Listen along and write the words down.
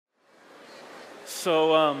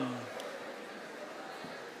So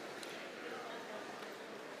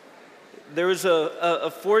there was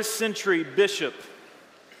a 4th century bishop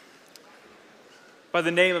by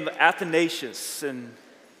the name of Athanasius, and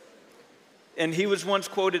he was once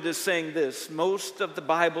quoted as saying this: most of the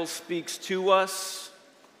Bible speaks to us,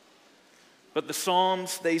 but the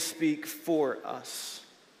Psalms, they speak for us.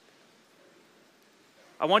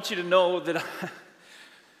 I want you to know that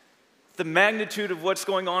the magnitude of what's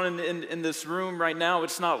going on in this room right now,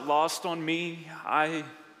 it's not lost on me. I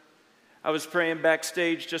was praying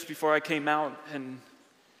backstage just before I came out, and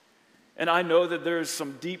I know that there's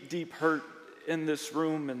some deep, deep hurt in this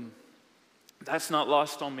room, and that's not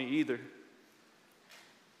lost on me either.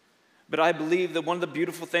 But I believe that one of the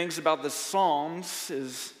beautiful things about the Psalms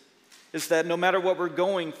is that no matter what we're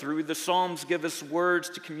going through, the Psalms give us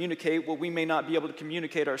words to communicate what we may not be able to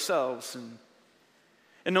communicate ourselves.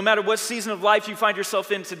 And no matter what season of life you find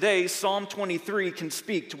yourself in today, Psalm 23 can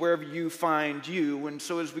speak to wherever you find you. And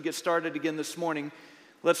so as we get started again this morning,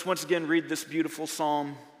 let's once again read this beautiful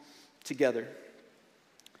psalm together.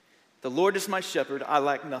 The Lord is my shepherd, I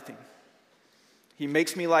lack nothing. He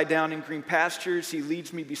makes me lie down in green pastures. He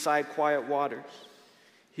leads me beside quiet waters.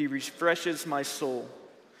 He refreshes my soul.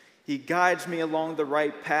 He guides me along the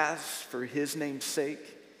right paths for his name's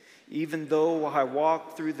sake. Even though I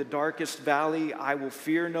walk through the darkest valley, I will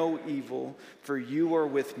fear no evil, for you are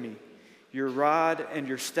with me. Your rod and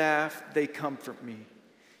your staff, they comfort me.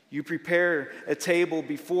 You prepare a table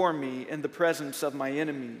before me in the presence of my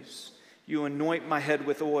enemies. You anoint my head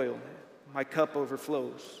with oil. My cup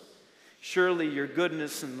overflows. Surely your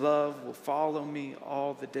goodness and love will follow me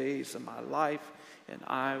all the days of my life, and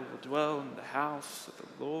I will dwell in the house of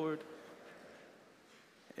the Lord.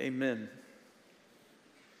 Amen.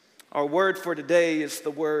 Our word for today is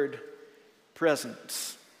the word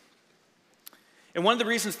presence. And one of the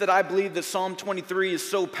reasons that I believe that Psalm 23 is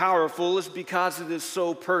so powerful is because it is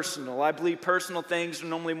so personal. I believe personal things are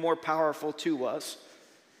normally more powerful to us.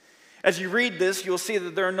 As you read this, you'll see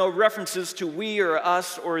that there are no references to we or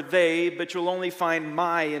us or they, but you'll only find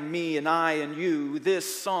my and me and I and you.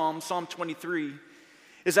 This Psalm 23,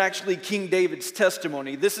 is actually King David's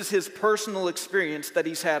testimony. This is his personal experience that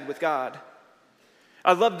he's had with God.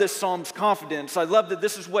 I love this psalm's confidence. I love that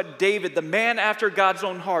this is what David, the man after God's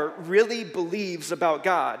own heart, really believes about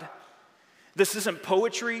God. This isn't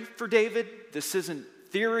poetry for David. This isn't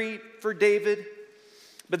theory for David.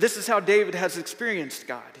 But this is how David has experienced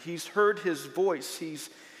God. He's heard his voice.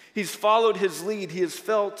 He's followed his lead. He has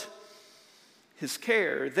felt his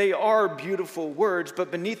care. They are beautiful words, but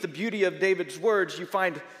beneath the beauty of David's words, you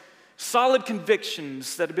find solid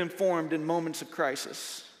convictions that have been formed in moments of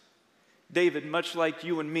crisis. David, much like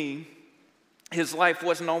you and me, his life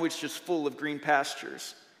wasn't always just full of green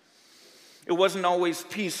pastures. It wasn't always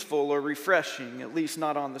peaceful or refreshing, at least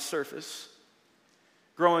not on the surface.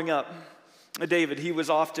 Growing up, David, he was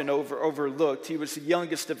often overlooked. He was the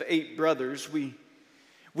youngest of 8 brothers. We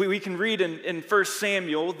can read in 1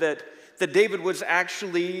 Samuel that David was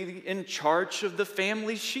actually in charge of the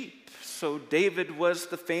family sheep. So David was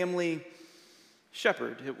the family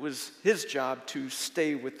shepherd. It was his job to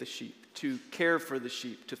stay with the sheep, to care for the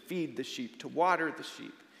sheep, to feed the sheep, to water the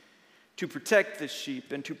sheep, to protect the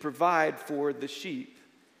sheep, and to provide for the sheep,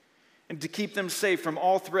 and to keep them safe from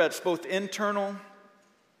all threats, both internal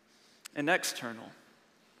and external.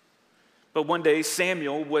 But one day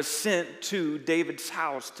Samuel was sent to David's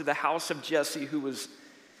house, to the house of Jesse, who was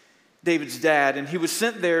David's dad, and he was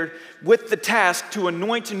sent there with the task to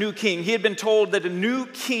anoint a new king. He had been told that a new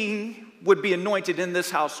king would be anointed in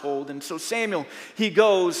this household. And so Samuel, he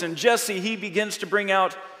goes, and Jesse, he begins to bring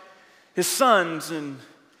out his sons. And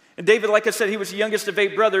David, like I said, he was the youngest of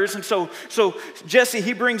 8 brothers. And so Jesse,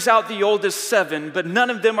 he brings out the oldest 7, but none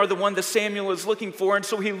of them are the one that Samuel is looking for. And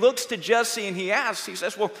so he looks to Jesse and he asks, he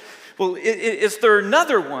says, well, is there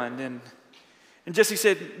another one? And Jesse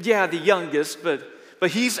said, yeah, the youngest,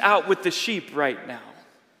 but he's out with the sheep right now.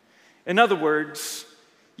 In other words,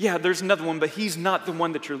 yeah, there's another one, but he's not the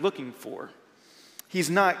one that you're looking for. He's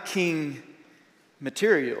not king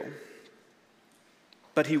material,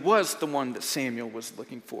 but he was the one that Samuel was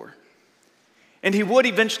looking for. And he would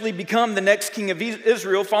eventually become the next king of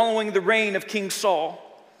Israel following the reign of King Saul.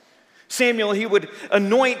 Samuel, he would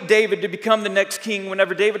anoint David to become the next king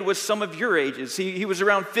whenever David was some of your ages. He was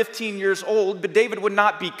around 15 years old, but David would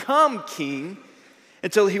not become king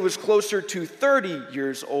until he was closer to 30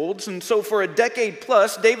 years old. And so for a decade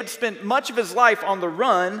plus, David spent much of his life on the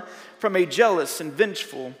run from a jealous and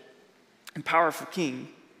vengeful and powerful king.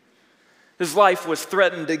 His life was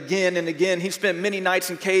threatened again and again. He spent many nights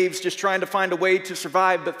in caves just trying to find a way to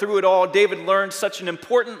survive. But through it all, David learned such an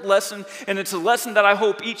important lesson. And it's a lesson that I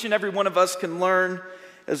hope each and every one of us can learn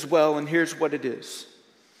as well. And here's what it is.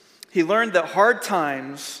 He learned that hard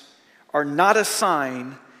times are not a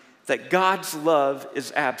sign that God's love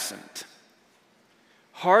is absent.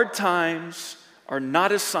 Hard times are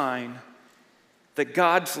not a sign that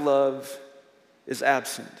God's love is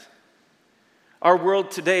absent. Our world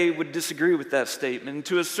today would disagree with that statement. And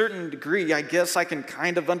to a certain degree, I guess I can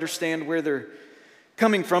kind of understand where they're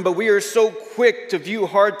coming from, but we are so quick to view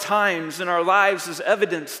hard times in our lives as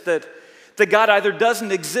evidence that God either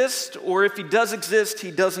doesn't exist, or if he does exist, he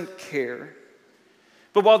doesn't care.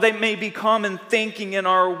 But while they may be common thinking in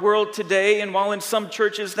our world today, and while in some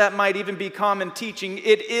churches that might even be common teaching,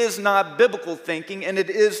 it is not biblical thinking and it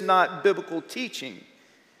is not biblical teaching.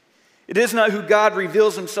 It is not who God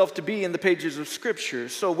reveals himself to be in the pages of Scripture.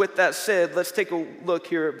 So with that said, let's take a look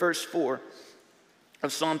here at verse 4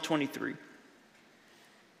 of Psalm 23.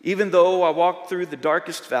 Even though I walk through the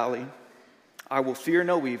darkest valley, I will fear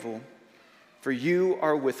no evil, for you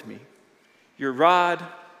are with me. Your rod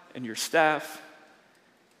and your staff,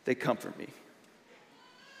 they comfort me.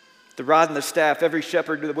 The rod and the staff, every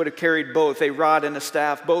shepherd would have carried both, a rod and a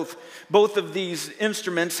staff. Both of these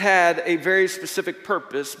instruments had a very specific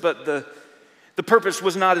purpose, but the purpose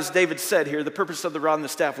was not, as David said here, the purpose of the rod and the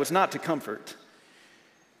staff was not to comfort.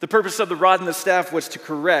 The purpose of the rod and the staff was to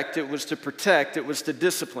correct, it was to protect, it was to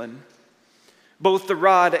discipline. Both the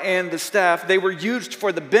rod and the staff, they were used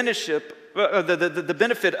for the benefit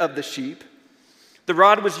of the sheep. The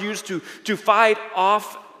rod was used to fight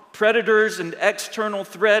off predators and external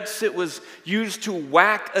threats. It was used to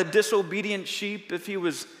whack a disobedient sheep if he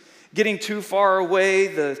was getting too far away.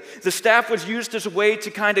 The staff was used as a way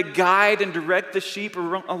to kind of guide and direct the sheep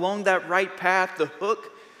along that right path. The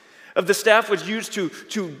hook of the staff was used to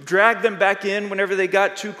drag them back in whenever they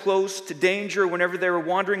got too close to danger, whenever they were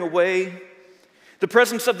wandering away. The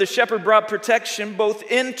presence of the shepherd brought protection both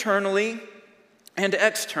internally and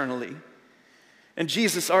externally. And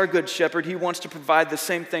Jesus, our good shepherd, he wants to provide the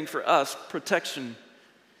same thing for us, protection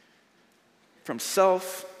from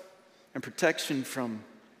self and protection from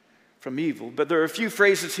evil. But there are a few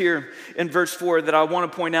phrases here in verse 4 that I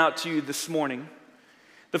want to point out to you this morning.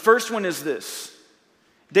 The first one is this.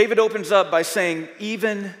 David opens up by saying,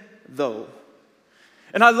 even though.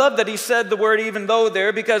 And I love that he said the word even though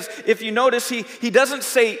there, because if you notice, he doesn't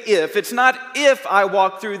say if. It's not if I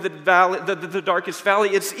walk through the valley, the darkest valley.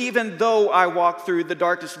 It's even though I walk through the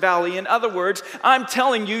darkest valley. In other words, I'm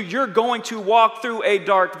telling you, you're going to walk through a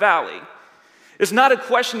dark valley. It's not a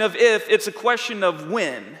question of if, it's a question of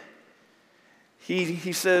when.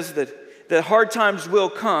 He says that hard times will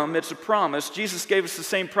come. It's a promise. Jesus gave us the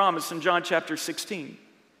same promise in John chapter 16.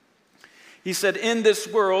 He said, in this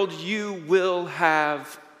world you will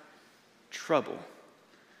have trouble.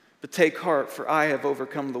 But take heart, for I have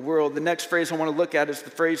overcome the world. The next phrase I want to look at is the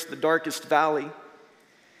phrase, the darkest valley.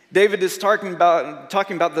 David is talking about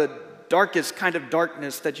the darkest kind of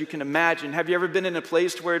darkness that you can imagine. Have you ever been in a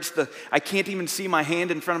place where it's I can't even see my hand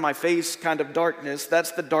in front of my face kind of darkness?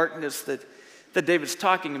 That's the darkness that David's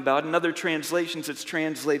talking about. In other translations, it's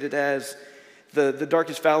translated as the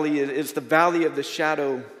darkest valley is the valley of the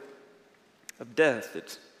shadow of death.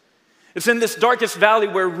 It's in this darkest valley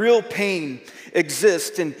where real pain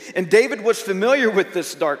exists. And David was familiar with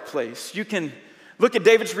this dark place. You can look at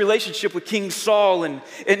David's relationship with King Saul, and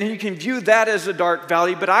you can view that as a dark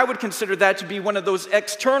valley, but I would consider that to be one of those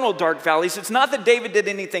external dark valleys. It's not that David did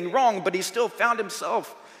anything wrong, but he still found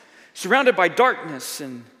himself surrounded by darkness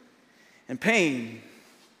and pain.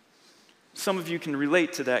 Some of you can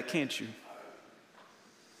relate to that, can't you?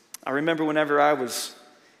 I remember whenever I was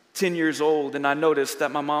 10 years old, and I noticed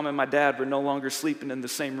that my mom and my dad were no longer sleeping in the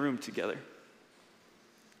same room together.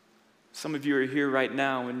 Some of you are here right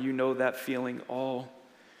now, and you know that feeling all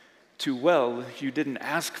too well. You didn't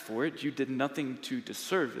ask for it. You did nothing to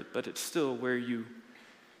deserve it, but it's still where you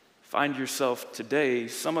find yourself today.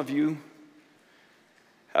 Some of you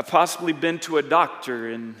have possibly been to a doctor,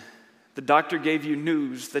 and the doctor gave you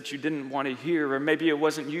news that you didn't want to hear, or maybe it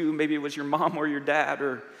wasn't you, maybe it was your mom or your dad,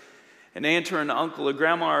 or an aunt or an uncle, a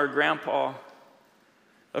grandma or a grandpa,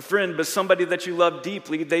 a friend, but somebody that you love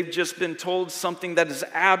deeply. They've just been told something that is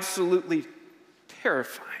absolutely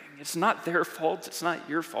terrifying. It's not their fault, it's not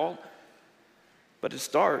your fault, but it's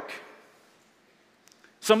dark.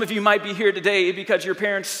 Some of you might be here today because your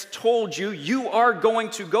parents told you you are going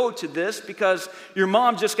to go to this because your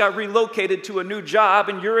mom just got relocated to a new job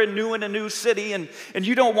and you're in a new city and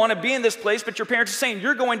you don't want to be in this place, but your parents are saying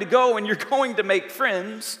you're going to go and you're going to make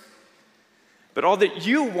friends. But all that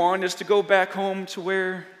you want is to go back home to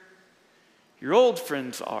where your old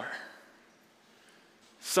friends are.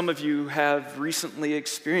 Some of you have recently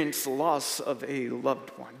experienced the loss of a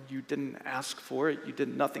loved one. You didn't ask for it, you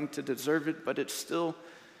did nothing to deserve it, but it's still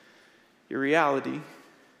your reality.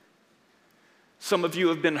 Some of you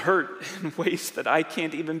have been hurt in ways that I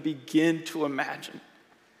can't even begin to imagine.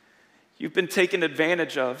 You've been taken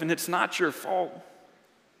advantage of, and it's not your fault,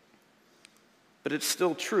 but it's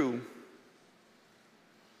still true.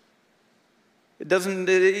 It doesn't,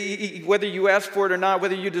 whether you ask for it or not,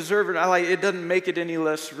 whether you deserve it or not, it doesn't make it any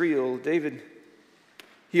less real. David,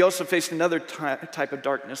 he also faced another type of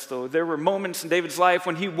darkness, though. There were moments in David's life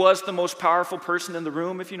when he was the most powerful person in the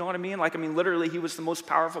room, if you know what I mean. Literally, he was the most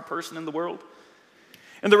powerful person in the world.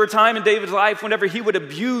 And there were times in David's life whenever he would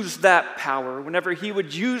abuse that power, whenever he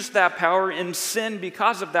would use that power and sin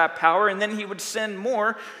because of that power, and then he would sin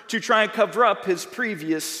more to try and cover up his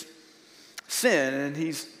previous sin. And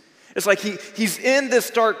it's like he's in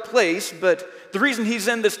this dark place, but the reason he's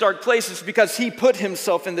in this dark place is because he put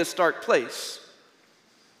himself in this dark place.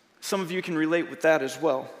 Some of you can relate with that as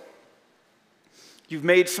well. You've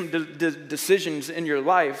made some decisions in your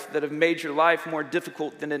life that have made your life more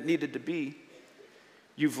difficult than it needed to be.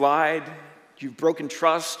 You've lied, you've broken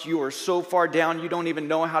trust, you are so far down you don't even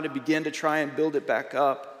know how to begin to try and build it back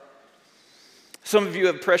up. Some of you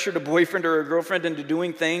have pressured a boyfriend or a girlfriend into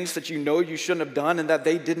doing things that you know you shouldn't have done and that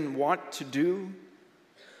they didn't want to do.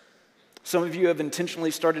 Some of you have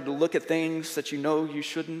intentionally started to look at things that you know you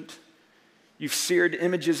shouldn't. You've seared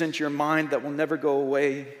images into your mind that will never go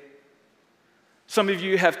away. Some of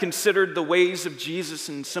you have considered the ways of Jesus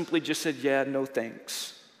and simply just said, yeah, no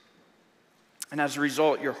thanks. And as a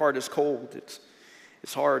result, your heart is cold.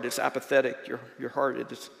 It's hard. It's apathetic. Your heart,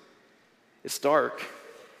 it's dark.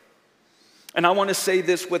 And I want to say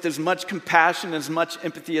this with as much compassion, as much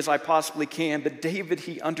empathy as I possibly can, but David,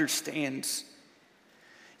 he understands.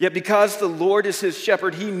 Yet because the Lord is his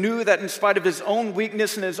shepherd, he knew that in spite of his own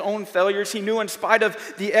weakness and his own failures, he knew in spite of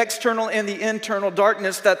the external and the internal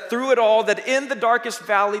darkness, that through it all, that in the darkest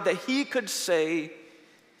valley, that he could say,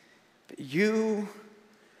 you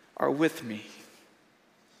are with me.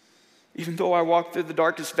 Even though I walk through the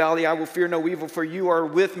darkest valley, I will fear no evil, for you are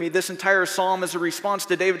with me. This entire psalm is a response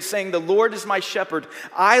to David saying, the Lord is my shepherd,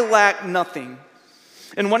 I lack nothing.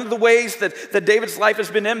 And one of the ways that David's life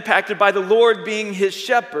has been impacted by the Lord being his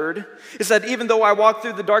shepherd is that even though I walk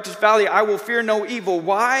through the darkest valley, I will fear no evil.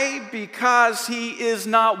 Why? Because he is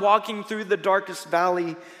not walking through the darkest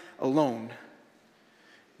valley alone.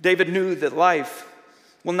 David knew that life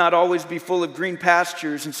will not always be full of green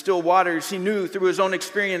pastures and still waters. He knew through his own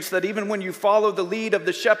experience that even when you follow the lead of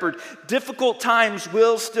the shepherd, difficult times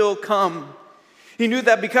will still come. He knew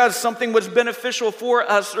that because something was beneficial for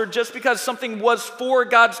us, or just because something was for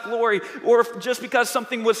God's glory, or just because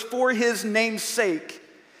something was for his name's sake,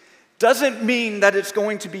 doesn't mean that it's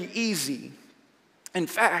going to be easy. In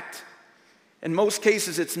fact, in most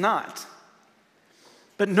cases, it's not.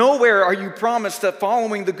 But nowhere are you promised that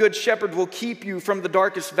following the Good Shepherd will keep you from the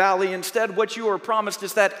darkest valley. Instead, what you are promised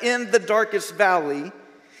is that in the darkest valley,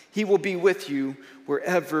 he will be with you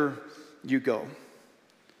wherever you go.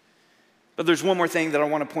 But there's one more thing that I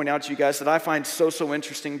want to point out to you guys that I find so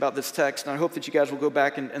interesting about this text, and I hope that you guys will go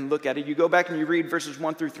back and look at it. You go back and you read verses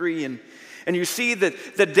 1 through 3, and you see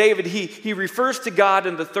that David, he refers to God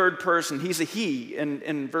in the third person. He's a he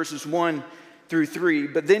in verses 1 through 3.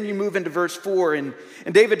 But then you move into verse 4, and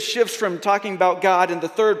David shifts from talking about God in the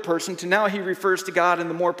third person to now he refers to God in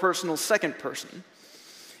the more personal second person.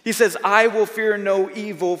 He says, I will fear no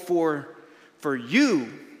evil, for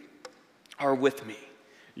you are with me.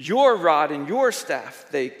 Your rod and your staff,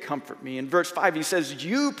 they comfort me. In verse 5, he says,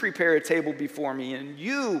 you prepare a table before me, and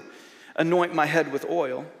you anoint my head with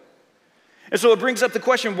oil. And so it brings up the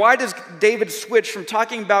question, why does David switch from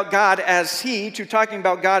talking about God as he to talking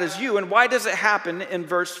about God as you? And why does it happen in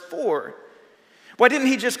verse 4? Why didn't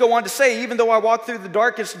he just go on to say, even though I walk through the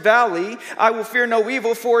darkest valley, I will fear no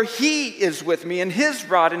evil, for he is with me, and his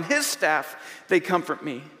rod and his staff, they comfort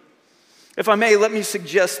me. If I may, let me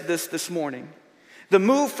suggest this morning. The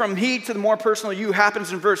move from he to the more personal you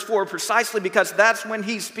happens in verse 4 precisely because that's when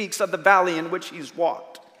he speaks of the valley in which he's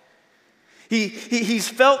walked. He's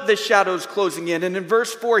felt the shadows closing in, and in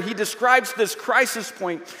verse 4 he describes this crisis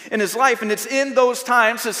point in his life, and it's in those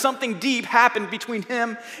times that something deep happened between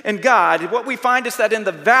him and God. What we find is that in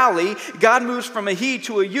the valley, God moves from a he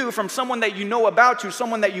to a you, from someone that you know about to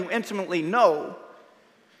someone that you intimately know.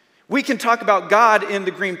 We can talk about God in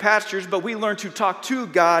the green pastures, but we learn to talk to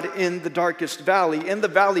God in the darkest valley. In the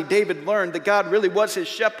valley, David learned that God really was his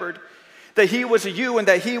shepherd, that he was a you and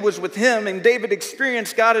that he was with him. And David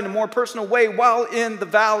experienced God in a more personal way while in the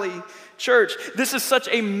valley. Church, this is such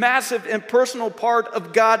a massive and personal part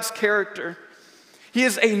of God's character. He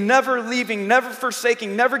is a never leaving, never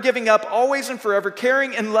forsaking, never giving up, always and forever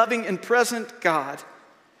caring and loving and present God.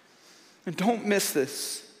 And don't miss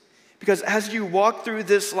this, because as you walk through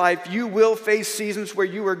this life, you will face seasons where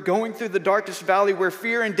you are going through the darkest valley, where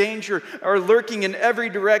fear and danger are lurking in every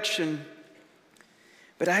direction.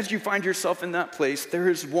 But as you find yourself in that place, there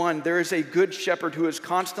is a good shepherd who is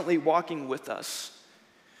constantly walking with us,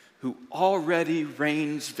 who already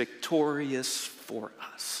reigns victorious for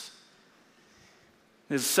us.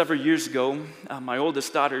 This is several years ago. My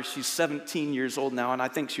oldest daughter, she's 17 years old now, and I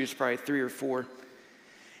think she was probably 3 or 4.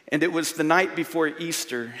 And it was the night before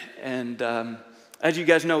Easter. And as you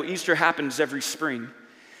guys know, Easter happens every spring.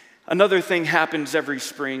 Another thing happens every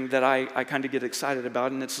spring that I kind of get excited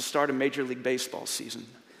about, and it's the start of Major League Baseball season.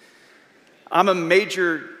 I'm a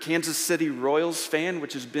major Kansas City Royals fan,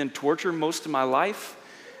 which has been torture most of my life.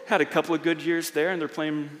 Had a couple of good years there, and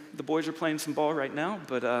the boys are playing some ball right now.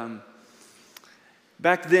 But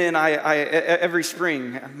back then, every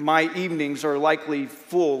spring, my evenings are likely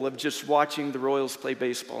full of just watching the Royals play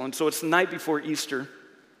baseball. And so it's the night before Easter,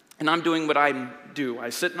 and I'm doing what I do.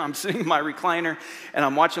 I'm sitting in my recliner, and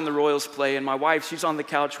I'm watching the Royals play, and my wife, she's on the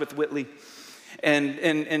couch with Whitley,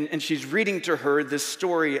 and she's reading to her this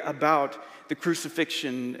story about the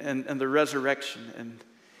crucifixion and the resurrection.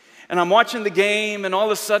 And I'm watching the game, and all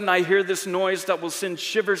of a sudden I hear this noise that will send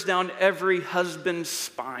shivers down every husband's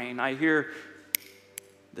spine. I hear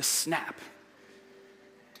the snap.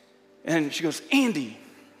 And she goes, "Andy."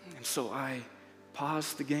 And so I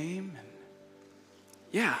pause the game, and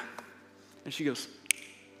yeah. And she goes,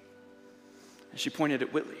 and she pointed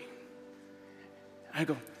at Whitley. And I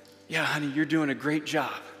go, "Yeah, honey, you're doing a great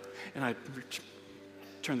job." And I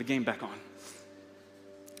turn the game back on.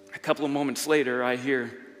 A couple of moments later, I hear,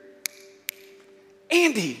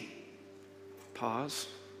 "Andy." Pause.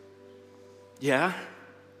 "Yeah?"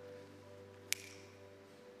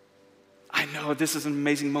 "I know, this is an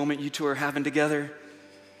amazing moment you two are having together."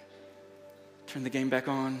 Turn the game back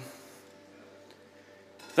on.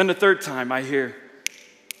 Then the third time I hear,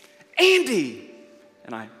 "Andy."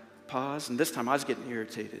 And I pause, and this time I was getting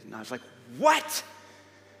irritated. And I was like, "What?"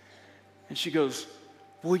 And she goes,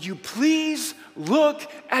 "Will you please look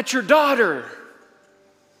at your daughter?"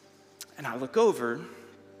 And I look over,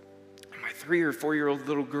 and my 3 or 4-year-old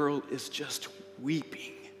little girl is just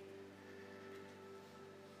weeping.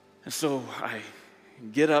 And so I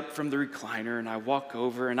get up from the recliner, and I walk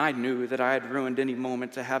over, and I knew that I had ruined any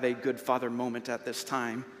moment to have a good father moment at this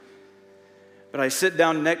time. But I sit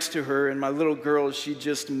down next to her, and my little girl, she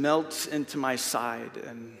just melts into my side.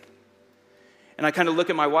 And I kind of look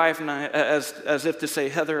at my wife, and as if to say,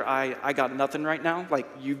 "Heather, I got nothing right now. Like,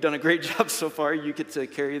 you've done a great job so far. You get to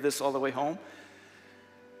carry this all the way home."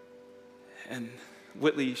 And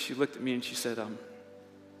Whitley, she looked at me, and she said,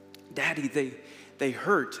 "Daddy, they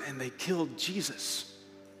hurt, and they killed Jesus."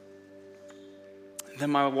 And then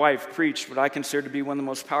my wife preached what I consider to be one of the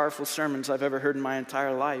most powerful sermons I've ever heard in my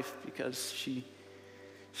entire life, because she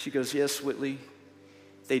goes, "Yes, Whitley,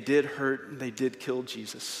 they did hurt, and they did kill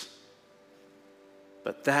Jesus.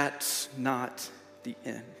 But that's not the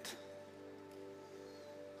end."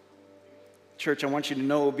 Church, I want you to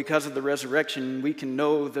know, because of the resurrection, we can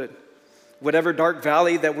know that whatever dark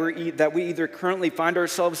valley that we either currently find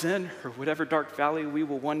ourselves in, or whatever dark valley we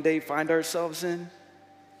will one day find ourselves in,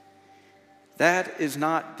 that is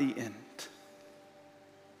not the end.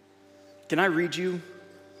 Can I read you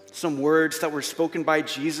some words that were spoken by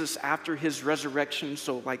Jesus after his resurrection?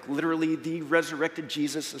 So, like, literally, the resurrected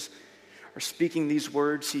Jesus are speaking these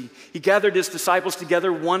words. He gathered his disciples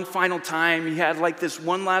together one final time. He had like this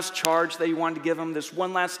one last charge that he wanted to give them, this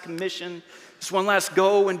one last commission, this one last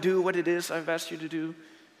go and do what it is I've asked you to do.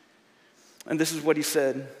 And this is what he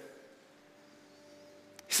said.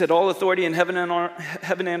 He said, "All authority in heaven and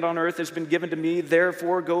on earth has been given to me.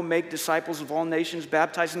 Therefore, go make disciples of all nations,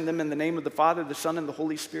 baptizing them in the name of the Father, the Son, and the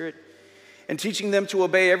Holy Spirit, and teaching them to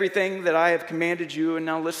obey everything that I have commanded you." And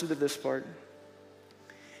now listen to this part.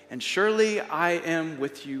 "And surely I am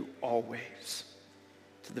with you always,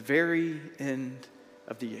 to the very end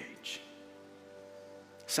of the age."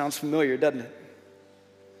 Sounds familiar, doesn't it?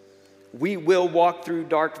 We will walk through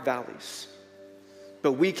dark valleys,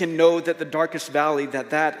 but we can know that the darkest valley,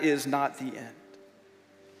 that is not the end.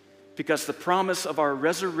 Because the promise of our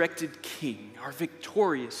resurrected King, our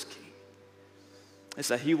victorious King, is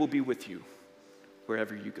that he will be with you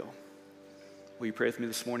wherever you go. Will you pray with me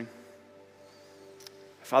this morning?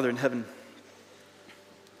 Father in heaven,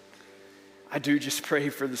 I do just pray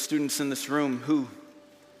for the students in this room who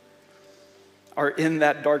are in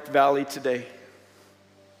that dark valley today.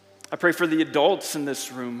 I pray for the adults in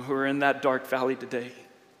this room who are in that dark valley today.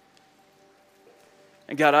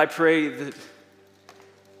 And God, I pray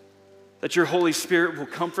that your Holy Spirit will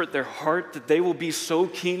comfort their heart, that they will be so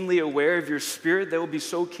keenly aware of your Spirit, they will be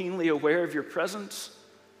so keenly aware of your presence,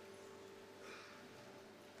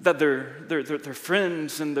 that their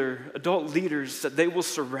friends and their adult leaders, that they will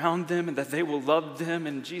surround them and that they will love them.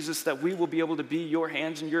 And Jesus, that we will be able to be your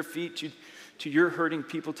hands and your feet to your hurting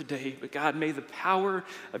people today. But God, may the power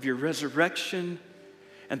of your resurrection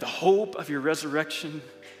and the hope of your resurrection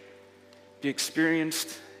be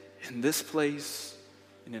experienced in this place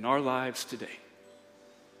and in our lives today.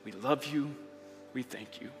 We love you. We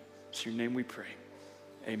thank you. It's your name we pray.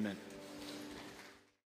 Amen.